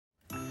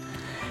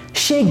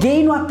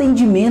Cheguei no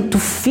atendimento,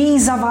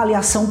 fiz a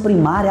avaliação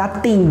primária,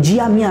 atendi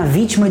a minha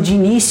vítima de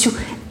início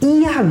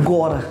e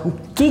agora? O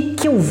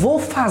que eu vou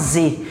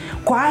fazer?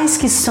 Quais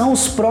que são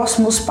os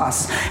próximos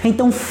passos?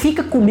 Então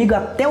fica comigo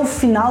até o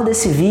final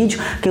desse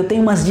vídeo que eu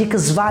tenho umas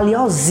dicas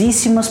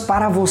valiosíssimas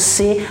para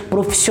você,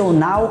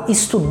 profissional,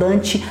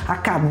 estudante,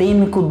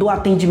 acadêmico do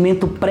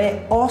atendimento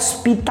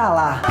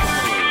pré-hospitalar.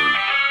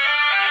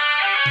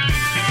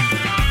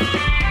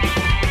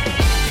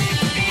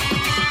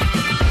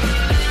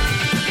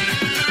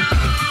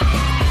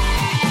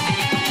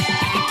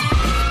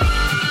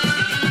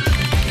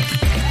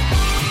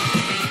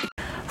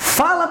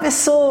 Fala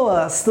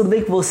pessoas, tudo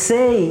bem com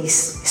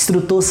vocês?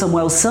 Instrutor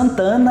Samuel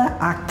Santana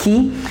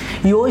aqui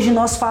e hoje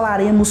nós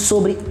falaremos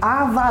sobre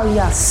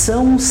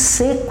avaliação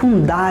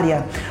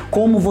secundária,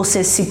 como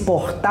você se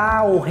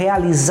portar ou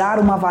realizar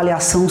uma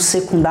avaliação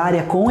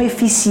secundária com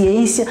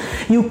eficiência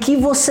e o que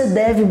você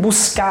deve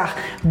buscar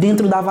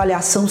dentro da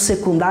avaliação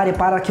secundária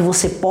para que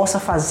você possa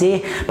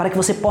fazer, para que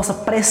você possa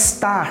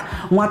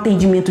prestar um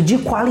atendimento de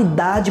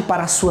qualidade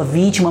para a sua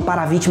vítima,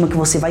 para a vítima que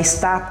você vai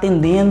estar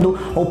atendendo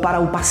ou para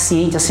o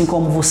paciente, assim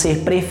como você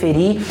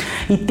preferir,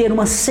 e ter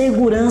uma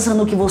segurança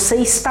no que você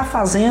está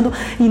fazendo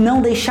e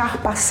não deixar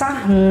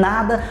passar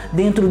nada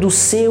dentro do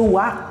seu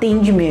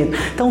atendimento.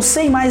 Então,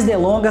 sem mais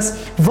delongas,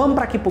 vamos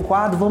para aqui para o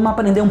quadro, vamos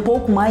aprender um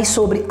pouco mais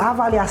sobre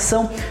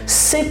avaliação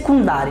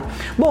secundária.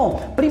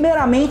 Bom,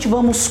 primeiramente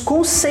vamos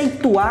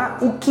conceituar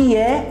o que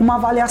é uma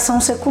avaliação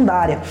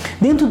secundária.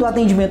 Dentro do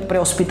atendimento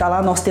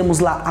pré-hospitalar nós temos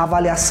lá a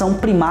avaliação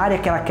primária,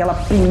 que é aquela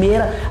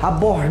primeira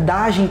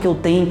abordagem que eu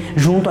tenho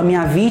junto à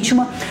minha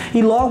vítima,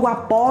 e logo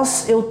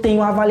após eu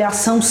tenho a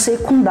avaliação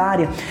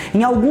secundária.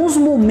 Em alguns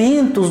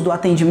momentos do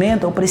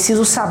atendimento eu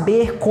preciso saber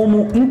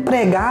como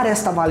empregar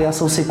esta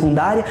avaliação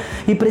secundária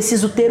e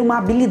preciso ter uma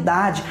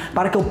habilidade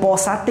para que eu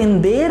possa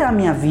atender a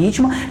minha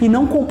vítima e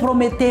não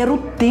comprometer o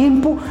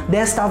tempo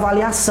desta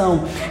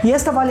avaliação. E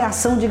esta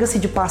avaliação, diga-se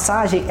de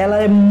passagem, ela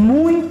é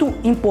muito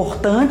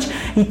importante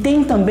e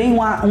tem também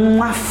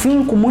um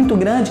afinco muito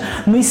grande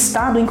no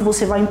estado em que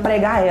você vai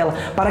empregar ela,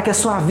 para que a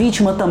sua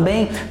vítima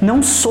também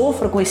não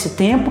sofra com esse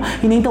tempo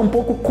e nem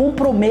tampouco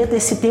comprometa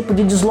esse tempo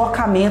de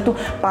deslocamento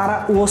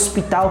para o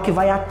hospital que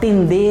vai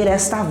atender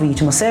esta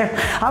vítima, certo?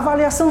 A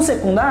avaliação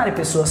secundária,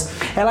 pessoas,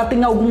 ela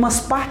tem algumas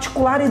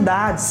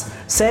particularidades,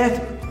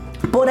 certo?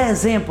 Por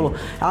exemplo,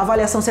 a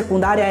avaliação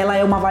secundária ela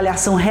é uma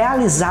avaliação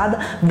realizada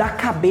da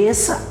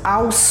cabeça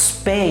aos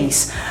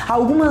pés.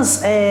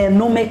 Algumas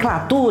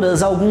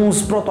nomenclaturas,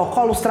 alguns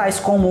protocolos traz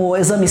como o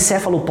exame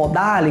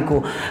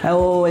cefalopodálico,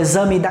 o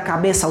exame da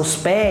cabeça aos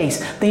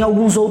pés, tem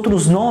alguns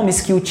outros nomes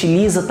que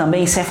utiliza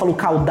também,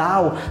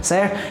 cefalocaudal,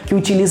 certo? Que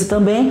utiliza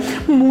também,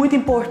 muito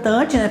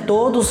importante, né?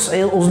 Todos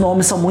os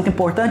nomes são muito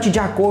importantes, de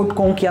acordo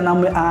com o que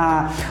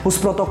os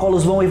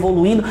protocolos vão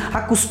evoluindo,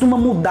 acostuma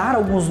mudar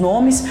alguns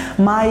nomes,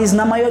 mas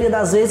na maioria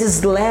das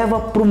vezes leva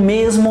para o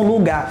mesmo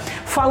lugar.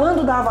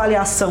 Falando da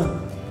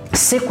avaliação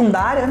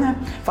secundária, né?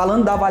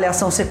 Falando da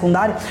avaliação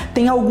secundária,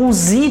 tem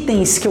alguns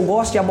itens que eu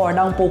gosto de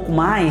abordar um pouco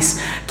mais,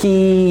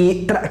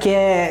 que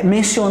é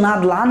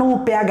mencionado lá no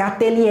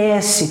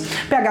PHTLS.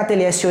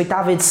 PHTLS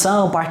 8ª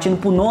edição, partindo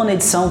para a 9ª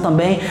edição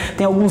também,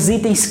 tem alguns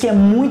itens que é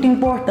muito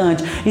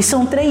importante. E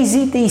são 3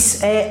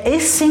 itens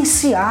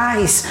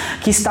essenciais,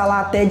 que está lá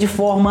até de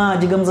forma,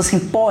 digamos assim,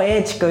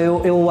 poética.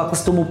 Eu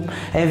acostumo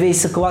ver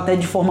isso aqui até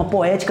de forma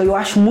poética, e eu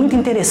acho muito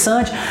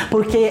interessante,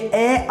 porque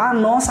é a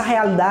nossa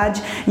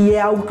realidade e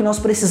é algo que nós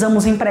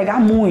precisamos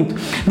empregar muito.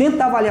 Dentro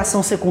da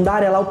avaliação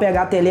secundária, lá o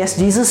PHTLS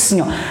diz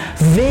assim, ó,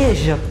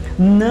 veja,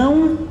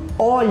 não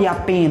olhe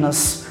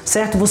apenas,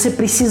 certo? Você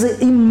precisa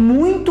ir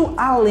muito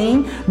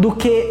além do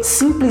que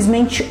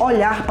simplesmente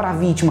olhar para a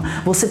vítima.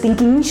 Você tem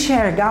que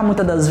enxergar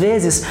muitas das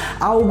vezes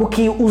algo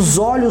que os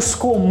olhos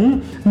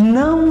comuns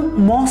não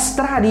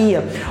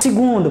mostraria.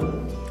 Segundo,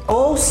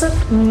 ouça,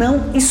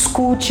 não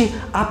escute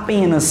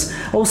apenas.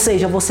 Ou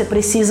seja, você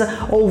precisa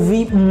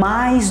ouvir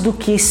mais do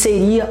que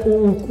seria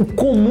o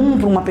comum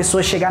para uma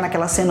pessoa chegar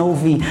naquela cena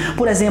ouvir.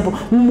 Por exemplo,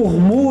 um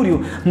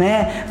murmúrio,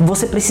 né?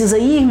 Você precisa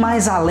ir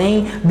mais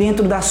além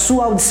dentro da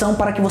sua audição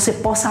para que você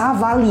possa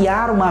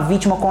avaliar uma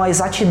vítima com a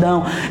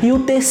exatidão. E o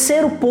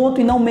terceiro ponto,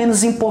 e não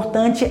menos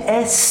importante,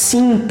 é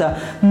sinta,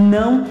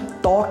 não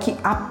toque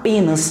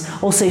apenas,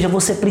 ou seja,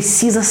 você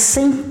precisa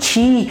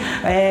sentir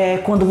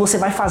quando você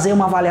vai fazer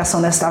uma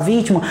avaliação desta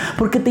vítima,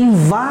 porque tem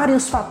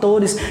vários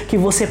fatores que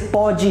você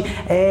pode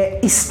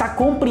estar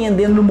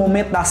compreendendo no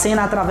momento da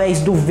cena através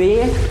do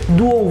ver,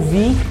 do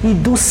ouvir e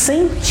do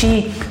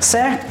sentir,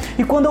 certo?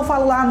 E quando eu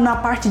falo lá na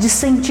parte de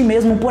sentir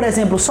mesmo, por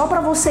exemplo, só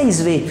para vocês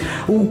verem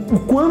o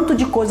quanto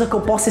de coisa que eu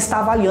posso estar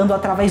avaliando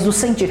através do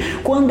sentir.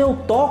 Quando eu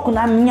toco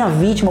na minha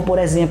vítima, por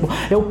exemplo,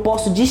 eu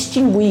posso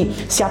distinguir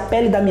se a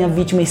pele da minha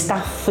vítima está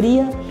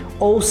fria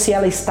ou se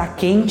ela está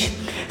quente,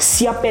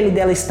 se a pele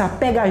dela está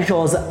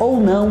pegajosa ou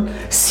não,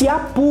 se há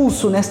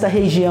pulso nesta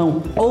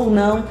região ou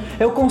não.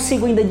 Eu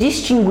consigo ainda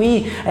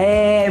distinguir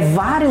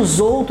vários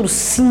outros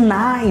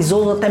sinais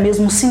ou até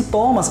mesmo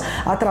sintomas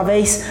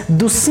através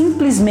do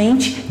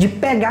simplesmente de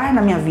pegar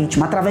na minha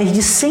vítima, através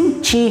de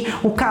sentir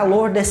o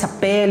calor dessa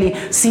pele,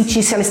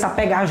 sentir se ela está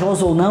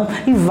pegajosa ou não,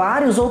 e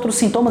vários outros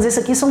sintomas. Esses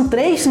aqui são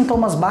 3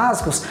 sintomas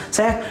básicos,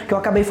 certo? Que eu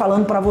acabei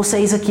falando para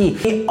vocês aqui.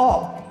 E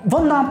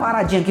vamos dar uma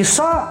paradinha aqui,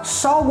 só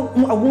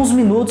alguns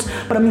minutos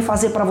para mim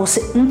fazer para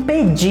você um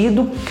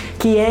pedido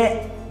que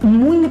é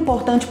muito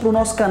importante para o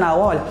nosso canal.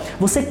 Olha,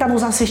 você que está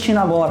nos assistindo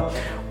agora,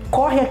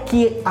 corre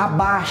aqui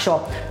abaixo,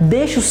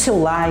 deixa o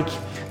seu like,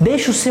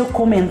 deixa o seu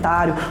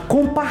comentário,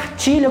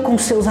 compartilha com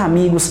seus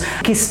amigos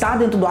que está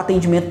dentro do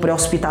atendimento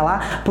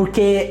pré-hospitalar,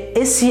 porque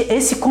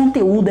esse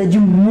conteúdo é de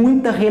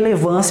muita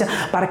relevância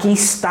para quem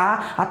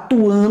está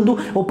atuando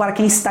ou para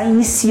quem está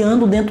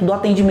iniciando dentro do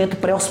atendimento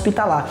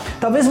pré-hospitalar.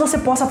 Talvez você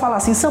possa falar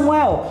assim: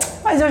 Samuel,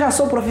 mas eu já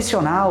sou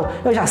profissional,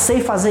 eu já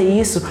sei fazer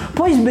isso.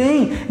 Pois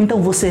bem,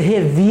 então você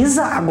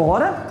revisa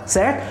agora,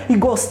 certo? E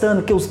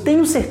gostando, que eu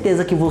tenho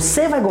certeza que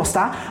você vai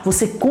gostar,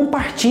 você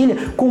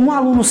compartilha com um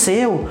aluno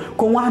seu,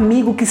 com um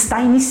amigo que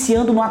está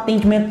iniciando no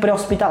atendimento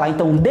pré-hospitalar.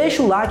 Então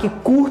deixa o like,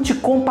 curte,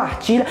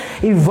 compartilha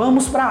e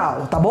vamos para a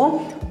aula, tá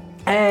bom?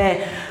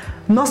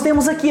 Nós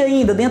temos aqui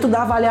ainda, dentro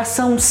da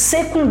avaliação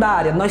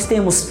secundária, nós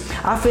temos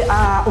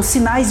os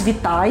sinais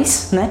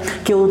vitais, né,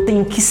 que eu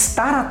tenho que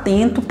estar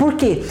atento,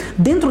 porque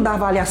dentro da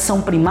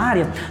avaliação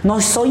primária,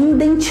 nós só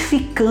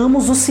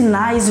identificamos os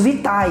sinais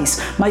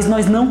vitais, mas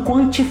nós não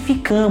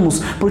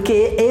quantificamos,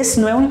 porque esse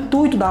não é o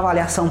intuito da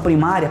avaliação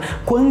primária,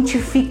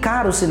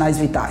 quantificar os sinais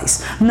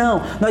vitais.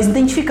 Não, nós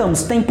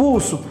identificamos, tem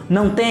pulso?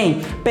 Não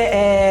tem.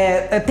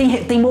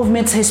 Tem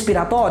movimentos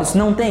respiratórios?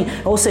 Não tem.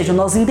 Ou seja,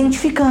 nós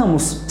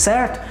identificamos,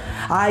 certo?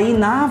 Aí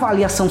na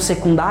avaliação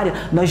secundária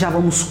nós já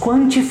vamos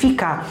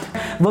quantificar.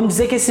 Vamos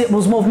dizer que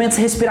os movimentos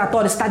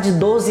respiratórios está de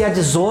 12 a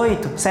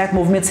 18, certo?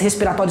 Movimentos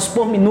respiratórios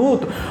por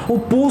minuto. O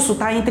pulso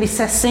está entre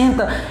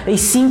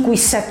 65 e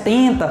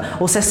 70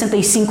 ou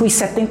 65 e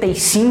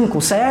 75,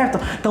 certo?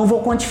 Então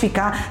vou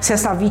quantificar se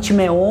essa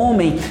vítima é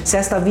homem, se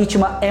essa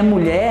vítima é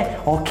mulher,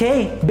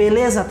 ok?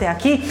 Beleza até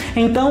aqui?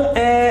 Então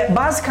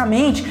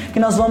basicamente que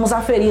nós vamos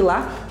aferir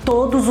lá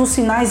todos os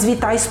sinais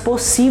vitais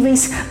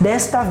possíveis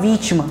desta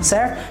vítima,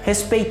 certo?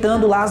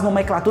 Respeitando lá as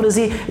nomenclaturas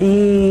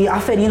e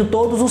aferindo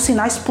todos os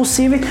sinais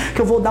possíveis,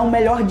 que eu vou dar um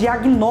melhor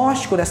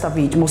diagnóstico desta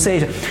vítima, ou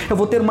seja, eu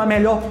vou ter uma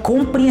melhor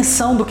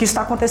compreensão do que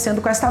está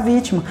acontecendo com esta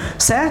vítima,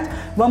 certo?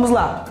 Vamos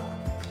lá.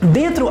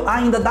 Dentro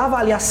ainda da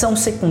avaliação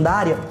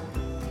secundária,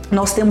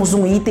 nós temos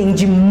um item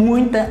de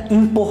muita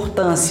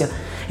importância,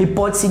 e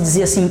pode-se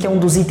dizer assim que é um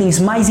dos itens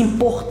mais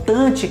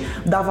importantes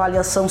da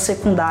avaliação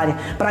secundária.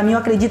 Para mim, eu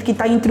acredito que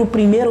está entre o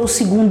primeiro ou o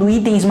segundo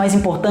itens mais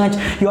importantes.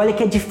 E olha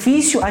que é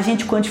difícil a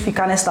gente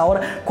quantificar nesta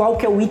hora qual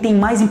que é o item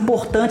mais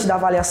importante da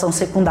avaliação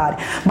secundária.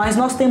 Mas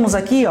nós temos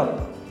aqui,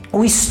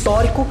 o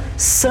histórico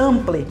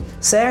sample,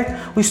 certo?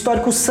 O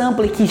histórico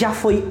sample que já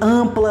foi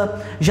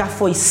ampla, já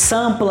foi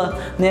sampla,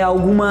 né?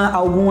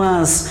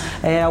 Algumas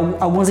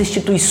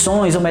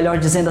instituições, ou melhor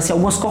dizendo assim,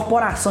 algumas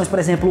corporações, por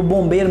exemplo, o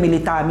Bombeiro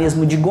Militar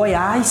mesmo de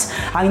Goiás,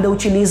 ainda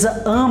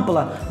utiliza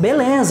ampla.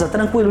 Beleza,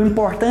 tranquilo. O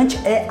importante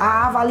é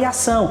a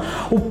avaliação.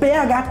 O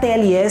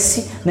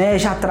PHTLS, né,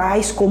 já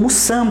traz como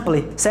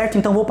sample, certo?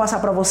 Então vou passar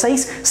para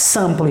vocês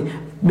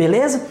sample.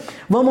 Beleza?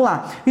 Vamos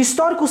lá. O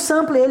histórico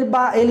sample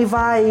ele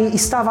vai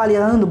estar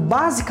avaliando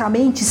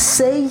basicamente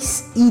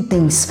 6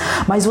 itens,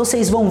 mas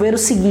vocês vão ver o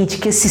seguinte,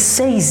 que esses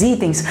 6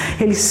 itens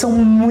eles são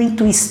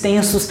muito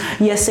extensos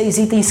e é 6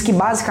 itens que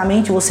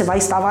basicamente você vai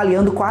estar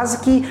avaliando quase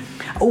que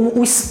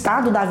o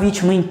estado da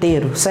vítima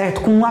inteiro,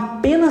 certo? Com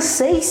apenas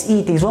 6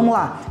 itens. Vamos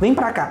lá, vem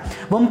pra cá.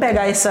 Vamos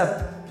pegar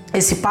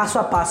esse passo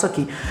a passo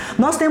aqui.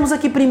 Nós temos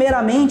aqui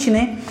primeiramente,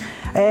 né,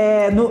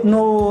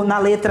 na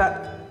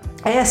letra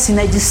S,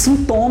 né, de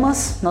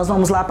sintomas. Nós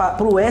vamos lá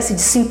para o S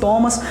de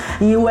sintomas,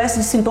 e o S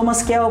de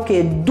sintomas que é o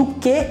que? Do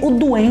que o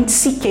doente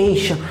se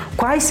queixa.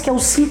 Quais que é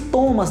os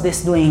sintomas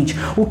desse doente?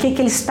 O que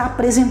ele está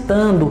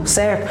apresentando,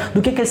 certo?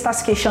 Do que ele está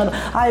se queixando?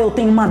 Ah, eu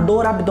tenho uma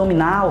dor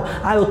abdominal.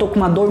 Ah, eu estou com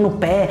uma dor no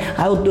pé.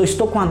 Ah, eu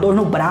estou com uma dor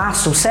no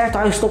braço, certo?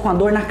 Ah, eu estou com uma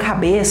dor na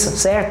cabeça,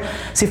 certo?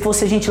 Se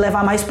fosse a gente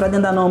levar mais para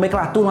dentro da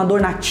nomenclatura, uma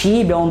dor na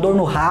tíbia, uma dor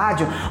no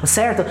rádio,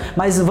 certo?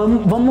 Mas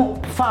vamos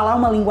falar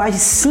uma linguagem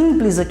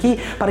simples aqui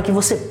para que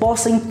você possa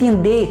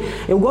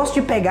entender. Eu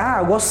gosto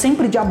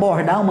sempre de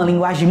abordar uma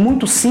linguagem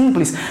muito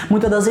simples.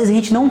 Muitas das vezes a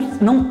gente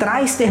não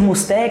traz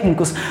termos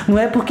técnicos, não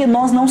é porque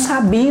nós não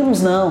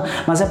sabemos, não,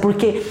 mas é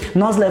porque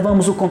nós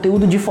levamos o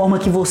conteúdo de forma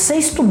que você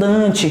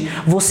estudante,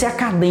 você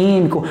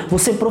acadêmico,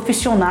 você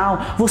profissional,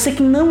 você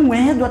que não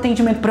é do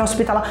atendimento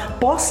pré-hospitalar,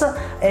 possa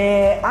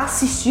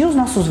assistir os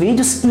nossos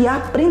vídeos e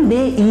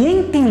aprender e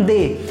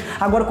entender.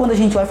 Agora, quando a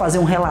gente vai fazer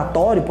um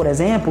relatório, por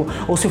exemplo,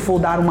 ou se for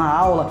dar uma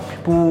aula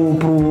para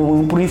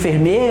o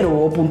enfermeiro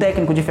ou para um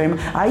técnico de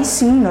enfermagem, aí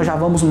sim nós já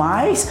vamos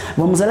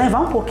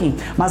elevar um pouquinho.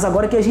 Mas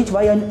agora que a gente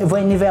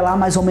vai nivelar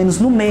mais ou menos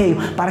no meio,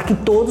 para que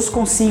todos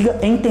consigam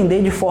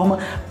entender de forma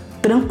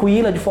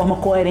tranquila, de forma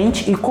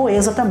coerente e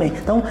coesa também.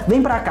 Então,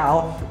 vem pra cá,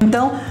 ó.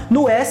 Então,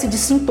 no S de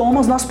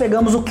sintomas, nós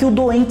pegamos o que o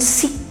doente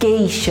se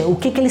queixa, o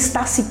que ele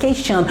está se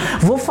queixando.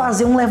 Vou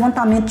fazer um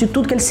levantamento de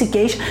tudo que ele se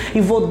queixa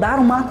e vou dar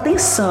uma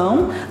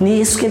atenção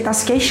nisso que ele está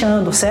se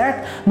queixando,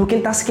 certo? No que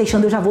ele está se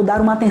queixando, eu já vou dar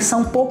uma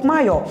atenção um pouco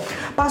maior.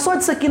 Passou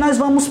disso aqui, nós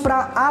vamos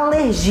para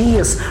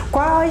alergias.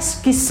 Quais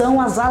que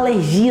são as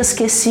alergias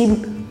que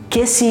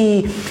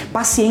esse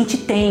paciente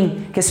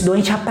tem, que esse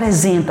doente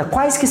apresenta?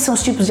 Quais que são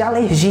os tipos de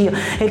alergia?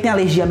 Ele tem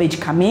alergia a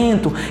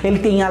medicamento, ele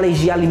tem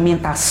alergia à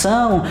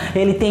alimentação,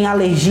 ele tem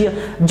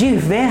alergia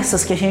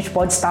diversas que a gente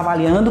pode estar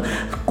avaliando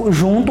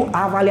junto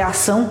à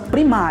avaliação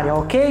primária,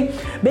 ok?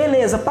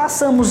 Beleza,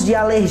 passamos de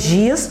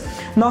alergias,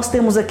 nós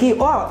temos aqui,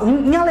 ó,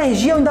 em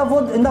alergia eu ainda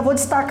vou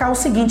destacar o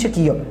seguinte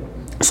aqui, ó,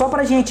 só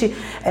pra gente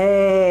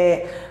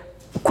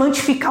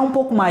quantificar um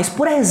pouco mais.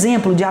 Por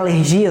exemplo, de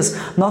alergias,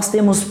 nós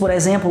temos, por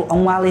exemplo,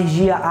 uma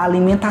alergia à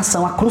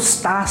alimentação, a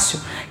crustáceo.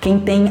 Quem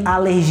tem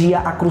alergia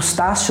a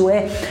crustáceo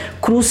é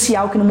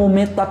crucial que no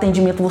momento do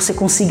atendimento você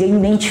consiga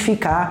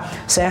identificar,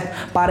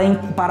 certo?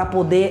 Para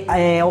poder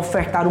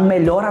ofertar um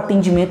melhor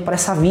atendimento para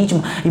essa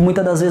vítima. E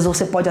muitas das vezes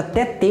você pode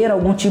até ter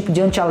algum tipo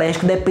de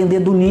antialérgico, depender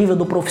do nível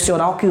do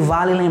profissional, que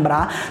vale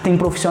lembrar. Tem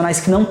profissionais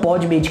que não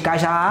podem medicar,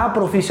 já há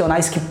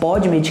profissionais que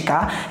podem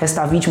medicar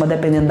esta vítima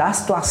dependendo da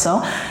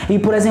situação.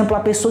 E, por exemplo, a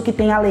pessoa que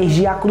tem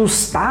alergia a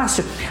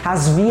crustáceo,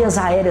 as vias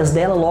aéreas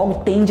dela logo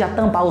tende a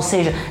tampar, ou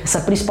seja,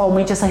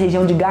 principalmente essa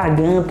região de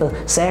garganta,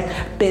 certo?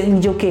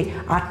 Tende o quê?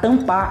 A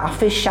tampar, a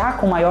fechar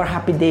com maior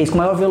rapidez, com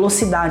maior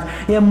velocidade.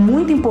 E é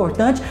muito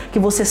importante que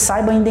você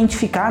saiba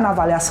identificar na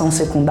avaliação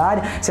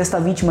secundária se esta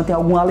vítima tem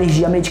alguma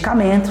alergia a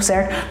medicamento,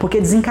 certo?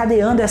 Porque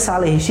desencadeando essa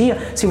alergia,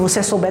 se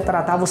você souber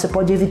tratar, você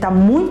pode evitar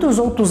muitos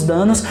outros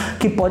danos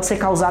que pode ser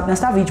causado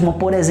nesta vítima.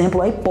 Por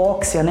exemplo, a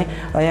hipóxia, né?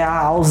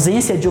 A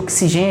ausência de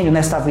oxigênio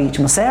nesta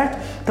vítima, certo?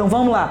 Então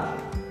vamos lá.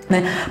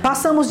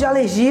 Passamos de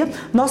alergia,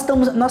 nós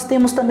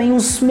temos também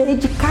os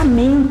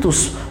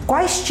medicamentos.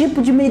 Quais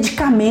tipos de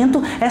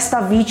medicamento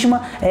esta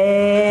vítima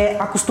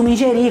acostuma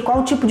ingerir?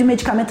 Qual tipo de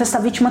medicamento esta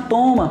vítima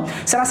toma?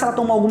 Será que ela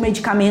toma algum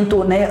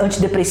medicamento, né,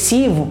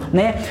 antidepressivo?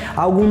 Né?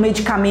 Algum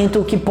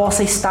medicamento que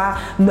possa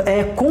estar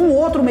com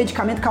outro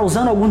medicamento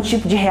causando algum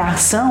tipo de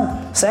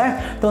reação?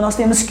 Certo? Então nós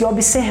temos que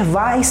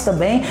observar isso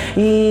também.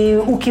 E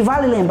o que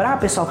vale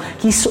lembrar, pessoal,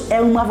 que isso é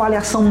uma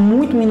avaliação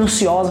muito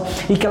minuciosa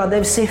e que ela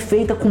deve ser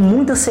feita com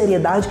muita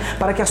seriedade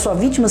para que a sua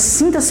vítima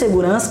sinta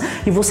segurança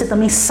e você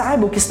também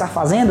saiba o que está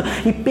fazendo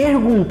e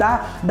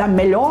perguntar da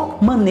melhor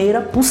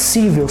maneira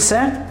possível,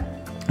 certo?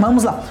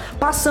 Vamos lá.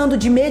 Passando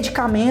de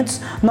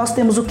medicamentos, nós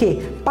temos o que?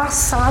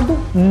 Passado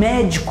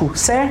médico,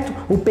 certo?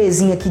 O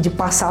pezinho aqui de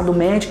passado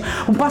médico.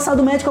 O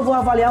passado médico eu vou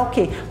avaliar o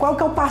que? Qual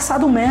que é o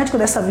passado médico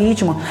dessa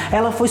vítima?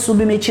 Ela foi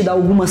submetida a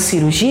alguma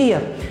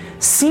cirurgia?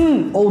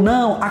 Sim ou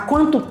não? Há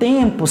quanto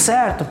tempo,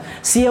 certo?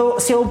 Se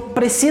eu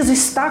preciso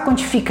estar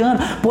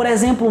quantificando, por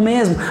exemplo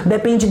mesmo,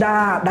 depende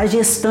da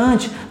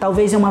gestante,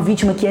 talvez é uma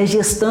vítima que é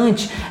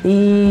gestante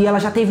e ela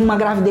já teve uma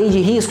gravidez de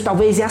risco,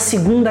 talvez é a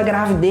segunda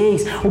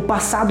gravidez, o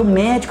passado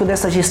médico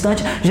dessa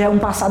gestante já é um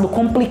passado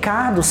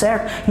complicado,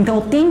 certo? Então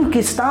eu tenho que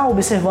estar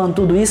observando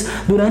tudo isso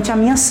durante a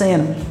minha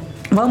cena.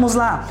 Vamos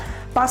lá.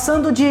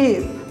 Passando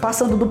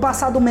do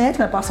passado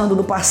médico, né? Passando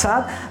do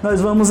passado,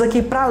 nós vamos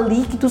aqui para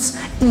líquidos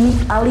e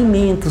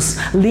alimentos.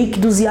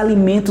 Líquidos e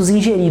alimentos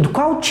ingeridos.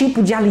 Qual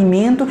tipo de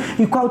alimento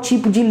e qual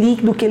tipo de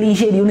líquido que ele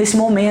ingeriu nesse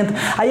momento?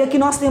 Aí aqui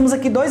nós temos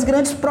aqui dois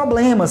grandes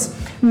problemas.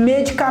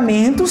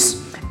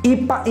 Medicamentos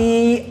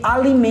e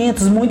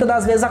alimentos. Muitas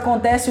das vezes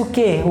acontece o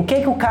quê? O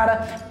que o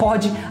cara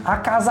pode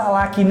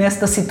acasalar aqui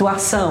nesta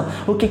situação?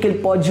 O que ele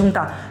pode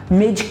juntar?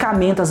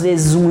 Medicamento, às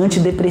vezes um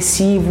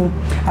antidepressivo,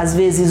 às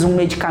vezes um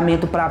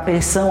medicamento para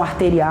pressão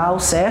arterial,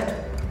 certo?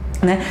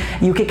 Né?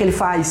 E o que ele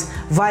faz?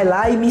 Vai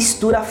lá e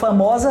mistura a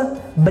famosa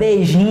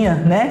brejinha,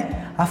 né?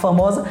 A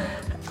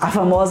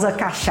famosa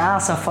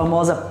cachaça, a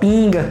famosa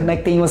pinga, né?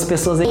 Que tem umas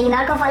pessoas aí. E na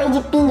hora que eu falei de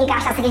pinga e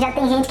cachaça, que já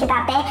tem gente que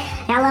tá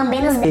até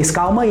lambendo os dedos.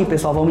 Calma aí,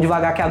 pessoal, vamos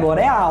devagar que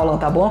agora é a aula,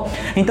 tá bom?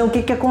 Então o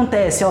que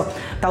acontece? Ó,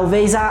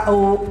 talvez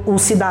o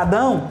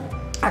cidadão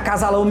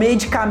acasalou o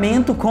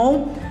medicamento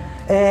com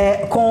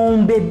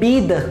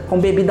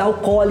bebida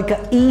alcoólica.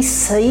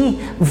 Isso aí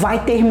vai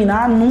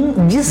terminar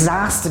num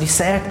desastre,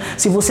 certo?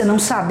 Se você não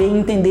saber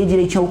entender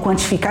direitinho ou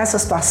quantificar essa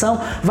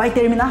situação, vai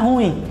terminar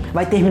ruim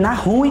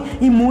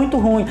e muito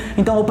ruim.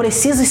 Então eu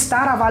preciso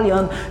estar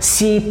avaliando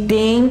se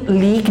tem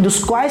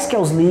líquidos, quais que é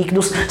os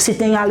líquidos, se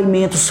tem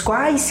alimentos,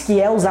 quais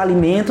que é os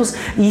alimentos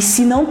e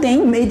se não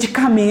tem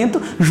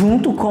medicamento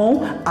junto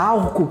com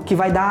álcool, que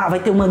vai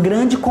ter uma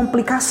grande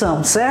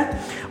complicação, certo?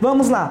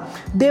 Vamos lá.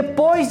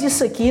 Depois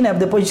disso aqui, né?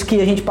 Depois que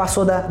a gente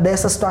passou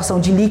dessa situação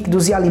de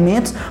líquidos e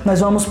alimentos,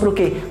 nós vamos para o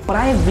quê?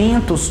 Para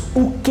eventos.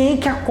 O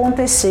que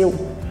aconteceu?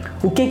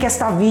 O que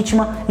esta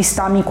vítima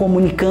está me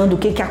comunicando? O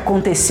que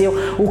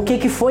aconteceu? O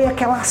que foi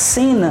aquela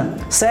cena,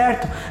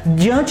 certo?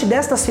 Diante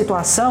desta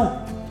situação,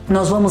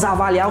 nós vamos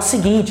avaliar o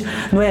seguinte: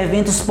 no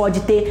evento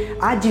pode ter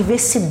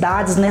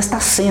adversidades nesta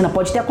cena,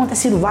 pode ter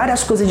acontecido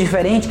várias coisas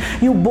diferentes,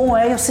 e o bom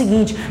é o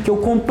seguinte, que eu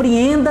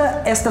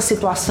compreenda esta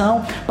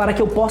situação para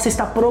que eu possa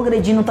estar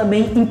progredindo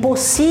também em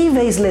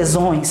possíveis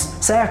lesões,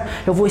 certo?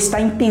 Eu vou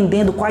estar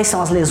entendendo quais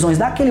são as lesões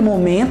daquele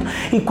momento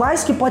e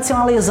quais que pode ser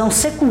uma lesão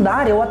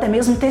secundária ou até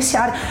mesmo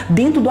terciária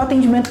dentro do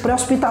atendimento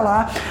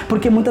pré-hospitalar,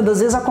 porque muitas das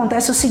vezes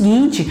acontece o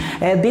seguinte,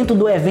 dentro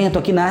do evento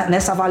aqui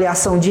nessa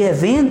avaliação de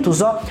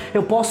eventos,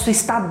 eu posso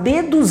estar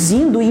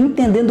deduzindo e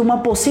entendendo uma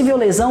possível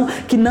lesão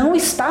que não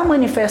está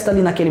manifesta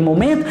ali naquele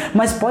momento,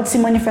 mas pode se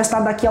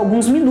manifestar daqui a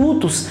alguns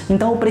minutos.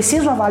 Então eu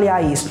preciso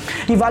avaliar isso.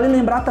 E vale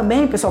lembrar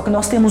também, pessoal, que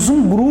nós temos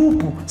um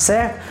grupo,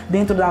 certo?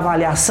 Dentro da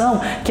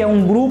avaliação, que é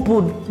um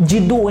grupo de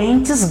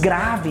doentes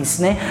graves,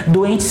 né?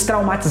 Doentes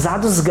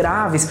traumatizados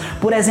graves.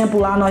 Por exemplo,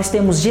 lá nós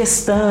temos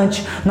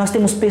gestante, nós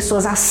temos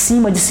pessoas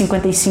acima de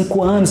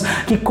 55 anos,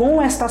 que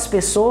com estas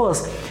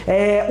pessoas,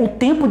 o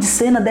tempo de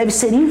cena deve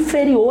ser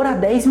inferior a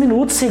 10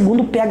 minutos,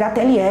 segundo o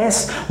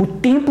PHTLS. O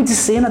tempo de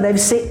cena deve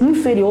ser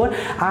inferior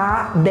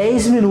a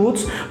 10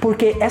 minutos,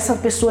 porque essa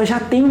pessoa já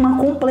tem uma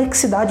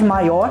complexidade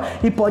maior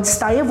e pode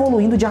estar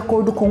evoluindo de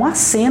acordo com a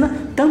cena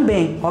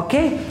também,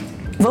 ok?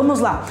 Vamos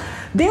lá.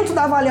 Dentro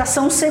da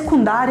avaliação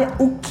secundária,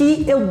 o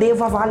que eu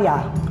devo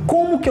avaliar?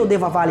 Como que eu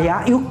devo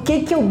avaliar e o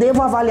que eu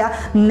devo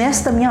avaliar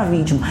nesta minha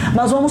vítima?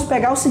 Nós vamos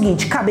pegar o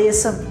seguinte: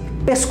 cabeça,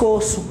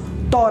 pescoço,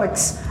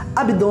 tórax,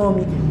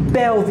 abdômen,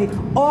 pelve,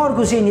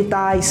 órgãos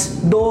genitais,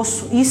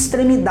 dorso e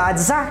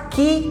extremidades.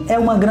 Aqui é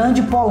uma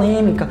grande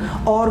polêmica,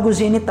 órgãos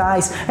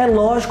genitais. É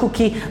lógico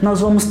que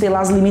nós vamos ter lá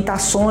as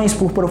limitações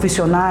por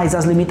profissionais,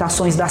 as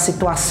limitações da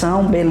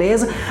situação,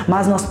 beleza?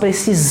 Mas nós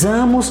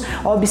precisamos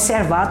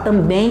observar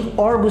também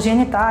órgãos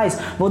genitais.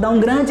 Vou dar um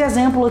grande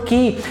exemplo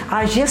aqui.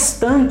 A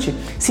gestante,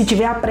 se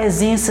tiver a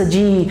presença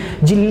de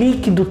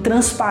líquido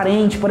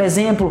transparente, por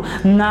exemplo,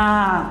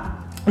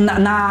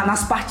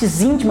 nas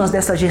partes íntimas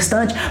dessa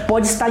gestante,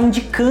 pode estar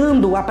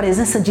indicando a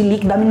presença de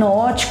líquido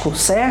amniótico,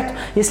 certo?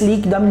 Esse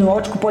líquido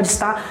amniótico pode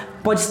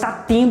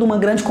estar tendo uma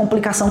grande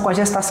complicação com a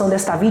gestação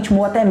desta vítima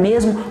ou até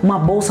mesmo uma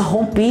bolsa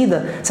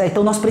rompida, certo?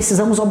 Então nós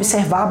precisamos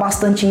observar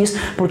bastante isso,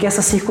 porque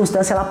essa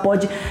circunstância ela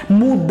pode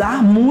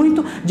mudar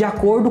muito de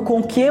acordo com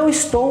o que eu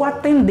estou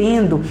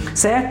atendendo,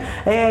 certo?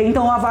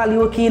 Então eu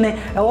avalio aqui, né,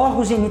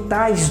 órgãos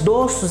genitais,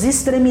 dorsos,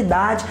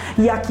 extremidade,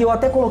 e aqui eu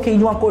até coloquei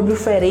de uma cor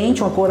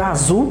diferente, uma cor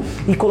azul,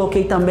 e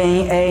coloquei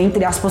também,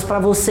 entre aspas, para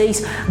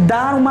vocês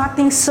dar uma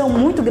atenção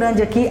muito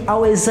grande aqui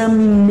ao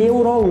exame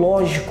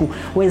neurológico.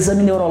 O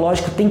exame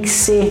neurológico tem que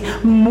ser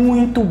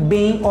muito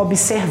bem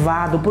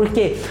observado,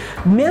 porque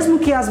mesmo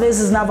que às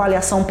vezes na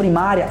avaliação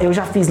primária, eu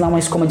já fiz lá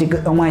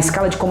uma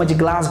escala de coma de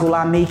Glasgow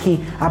lá meio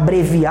que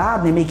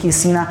abreviada, meio que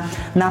assim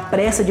na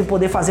pressa de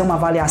poder fazer uma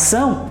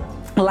avaliação.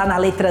 Lá na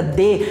letra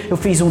D eu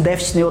fiz um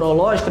déficit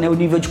neurológico, né, o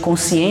nível de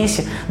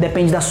consciência,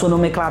 depende da sua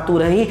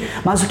nomenclatura aí,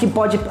 mas o que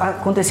pode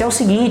acontecer é o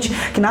seguinte,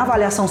 que na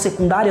avaliação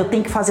secundária eu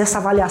tenho que fazer essa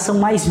avaliação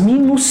mais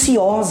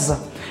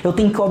minuciosa, eu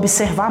tenho que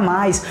observar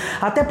mais,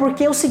 até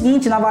porque é o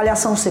seguinte, na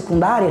avaliação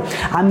secundária,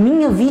 a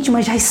minha vítima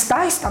já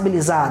está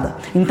estabilizada,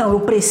 então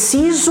eu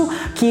preciso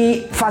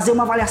fazer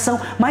uma avaliação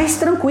mais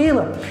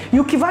tranquila, e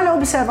o que vale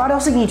observar é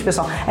o seguinte,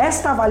 pessoal,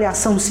 esta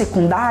avaliação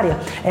secundária,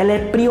 ela é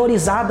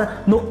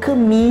priorizada no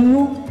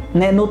caminho,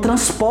 né, no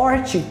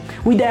transporte.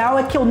 O ideal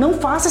é que eu não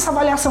faça essa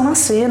avaliação na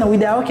cena, o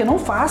ideal é que eu não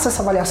faça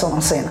essa avaliação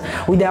na cena,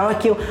 o ideal é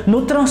que eu,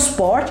 no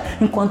transporte,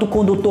 enquanto o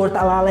condutor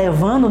está lá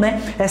levando,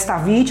 né, esta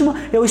vítima,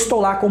 eu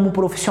estou lá como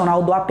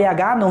profissional do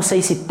APH, não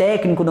sei se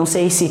técnico, não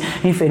sei se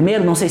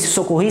enfermeiro, não sei se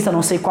socorrista,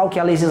 não sei qual que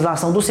é a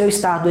legislação do seu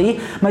estado aí,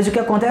 mas o que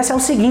acontece é o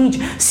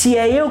seguinte, se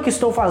é eu que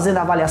estou fazendo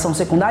a avaliação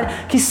secundária,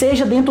 que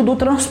seja dentro do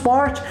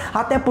transporte,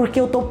 até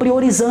porque eu estou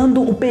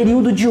priorizando o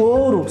período de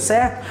ouro,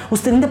 certo? Os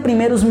 30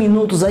 primeiros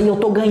minutos aí eu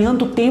estou ganhando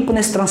tempo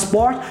nesse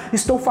transporte,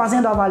 estou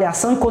fazendo a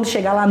avaliação e quando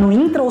chegar lá no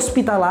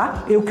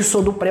intra-hospitalar, eu que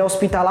sou do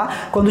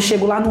pré-hospitalar, quando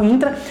chego lá no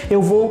intra,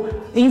 eu vou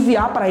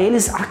enviar para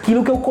eles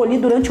aquilo que eu colhi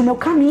durante o meu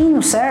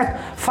caminho, certo?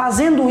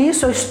 Fazendo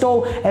isso, eu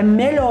estou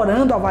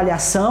melhorando a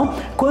avaliação,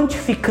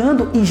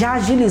 quantificando e já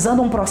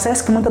agilizando um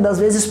processo que muitas das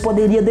vezes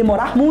poderia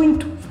demorar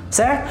muito.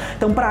 Certo?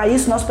 Então, para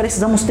isso, nós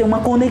precisamos ter uma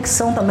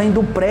conexão também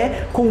do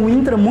pré com o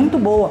intra muito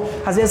boa.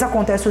 Às vezes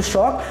acontece o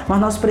choque, mas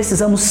nós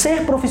precisamos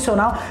ser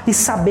profissional e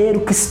saber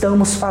o que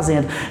estamos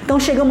fazendo. Então,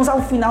 chegamos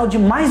ao final de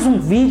mais um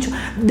vídeo.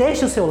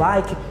 Deixe o seu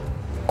like,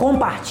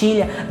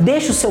 compartilha,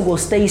 deixa o seu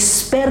gostei,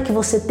 espero que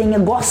você tenha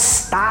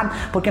gostado,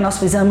 porque nós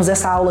fizemos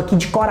essa aula aqui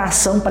de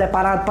coração,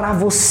 preparado para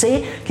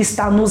você que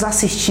está nos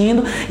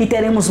assistindo, e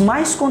teremos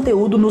mais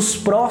conteúdo nos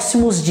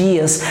próximos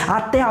dias.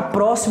 Até a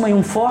próxima e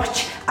um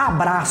forte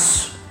abraço!